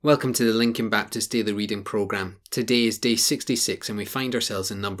Welcome to the Lincoln Baptist Daily Reading Programme. Today is day 66 and we find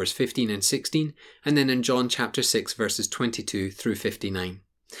ourselves in Numbers 15 and 16 and then in John chapter 6 verses 22 through 59.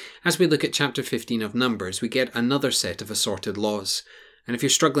 As we look at chapter 15 of Numbers, we get another set of assorted laws. And if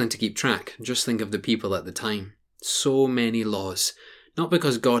you're struggling to keep track, just think of the people at the time. So many laws. Not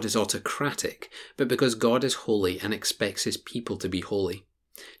because God is autocratic, but because God is holy and expects his people to be holy.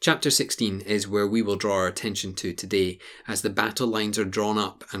 Chapter 16 is where we will draw our attention to today as the battle lines are drawn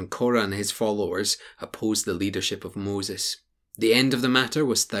up and Korah and his followers oppose the leadership of Moses. The end of the matter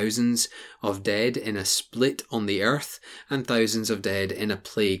was thousands of dead in a split on the earth and thousands of dead in a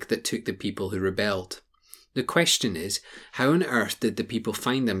plague that took the people who rebelled. The question is, how on earth did the people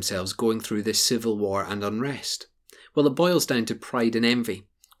find themselves going through this civil war and unrest? Well, it boils down to pride and envy.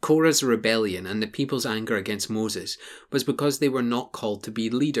 Korah's rebellion and the people's anger against Moses was because they were not called to be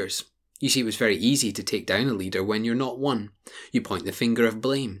leaders. You see, it was very easy to take down a leader when you're not one. You point the finger of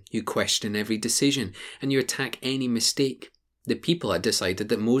blame, you question every decision, and you attack any mistake. The people had decided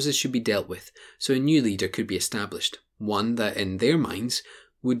that Moses should be dealt with, so a new leader could be established, one that in their minds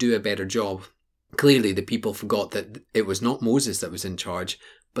would do a better job. Clearly, the people forgot that it was not Moses that was in charge,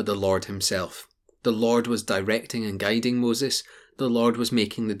 but the Lord himself. The Lord was directing and guiding Moses. The Lord was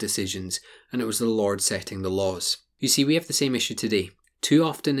making the decisions, and it was the Lord setting the laws. You see, we have the same issue today. Too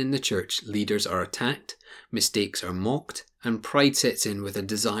often in the church, leaders are attacked, mistakes are mocked, and pride sets in with a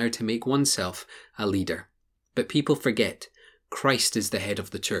desire to make oneself a leader. But people forget, Christ is the head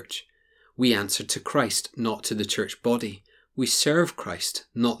of the church. We answer to Christ, not to the church body. We serve Christ,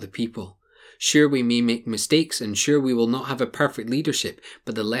 not the people. Sure, we may make mistakes, and sure, we will not have a perfect leadership,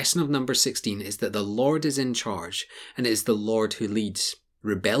 but the lesson of number 16 is that the Lord is in charge, and it is the Lord who leads.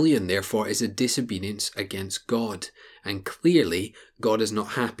 Rebellion, therefore, is a disobedience against God, and clearly, God is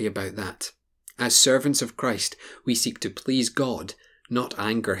not happy about that. As servants of Christ, we seek to please God, not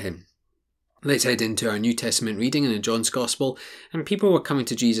anger him. Let's head into our New Testament reading in John's Gospel, and people were coming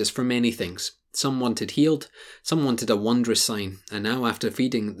to Jesus for many things. Some wanted healed, some wanted a wondrous sign, and now after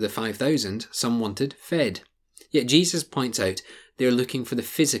feeding the 5,000, some wanted fed. Yet Jesus points out they are looking for the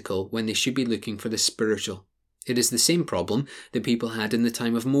physical when they should be looking for the spiritual. It is the same problem that people had in the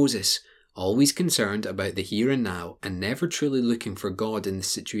time of Moses, always concerned about the here and now and never truly looking for God in the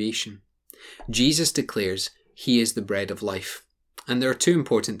situation. Jesus declares he is the bread of life. And there are two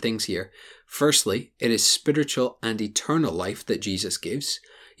important things here. Firstly, it is spiritual and eternal life that Jesus gives.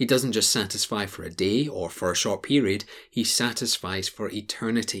 He doesn't just satisfy for a day or for a short period, he satisfies for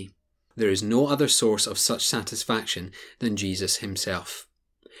eternity. There is no other source of such satisfaction than Jesus himself.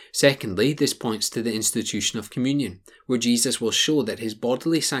 Secondly, this points to the institution of communion, where Jesus will show that his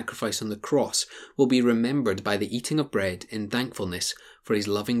bodily sacrifice on the cross will be remembered by the eating of bread in thankfulness for his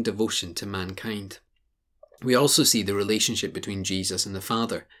loving devotion to mankind. We also see the relationship between Jesus and the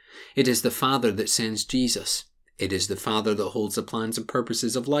Father. It is the Father that sends Jesus. It is the Father that holds the plans and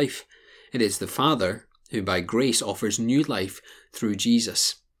purposes of life. It is the Father who by grace offers new life through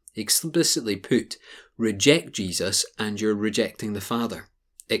Jesus. Explicitly put, reject Jesus and you're rejecting the Father.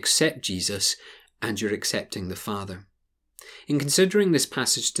 Accept Jesus and you're accepting the Father. In considering this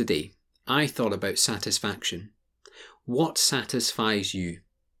passage today, I thought about satisfaction. What satisfies you?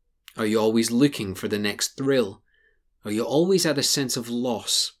 Are you always looking for the next thrill? Are you always at a sense of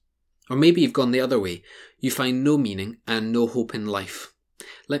loss? Or maybe you've gone the other way. You find no meaning and no hope in life.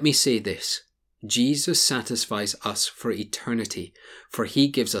 Let me say this. Jesus satisfies us for eternity, for he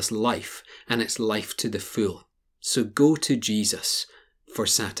gives us life, and it's life to the full. So go to Jesus for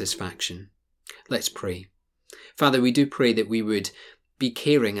satisfaction. Let's pray. Father, we do pray that we would be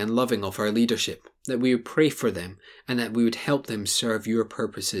caring and loving of our leadership, that we would pray for them, and that we would help them serve your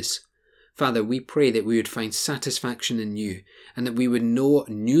purposes. Father, we pray that we would find satisfaction in you, and that we would know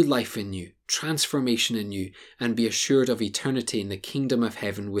new life in you, transformation in you, and be assured of eternity in the kingdom of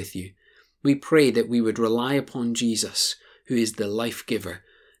heaven with you. We pray that we would rely upon Jesus, who is the life giver,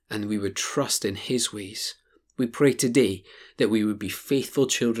 and we would trust in his ways. We pray today that we would be faithful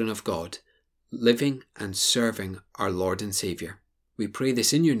children of God, living and serving our Lord and Saviour. We pray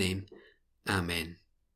this in your name. Amen.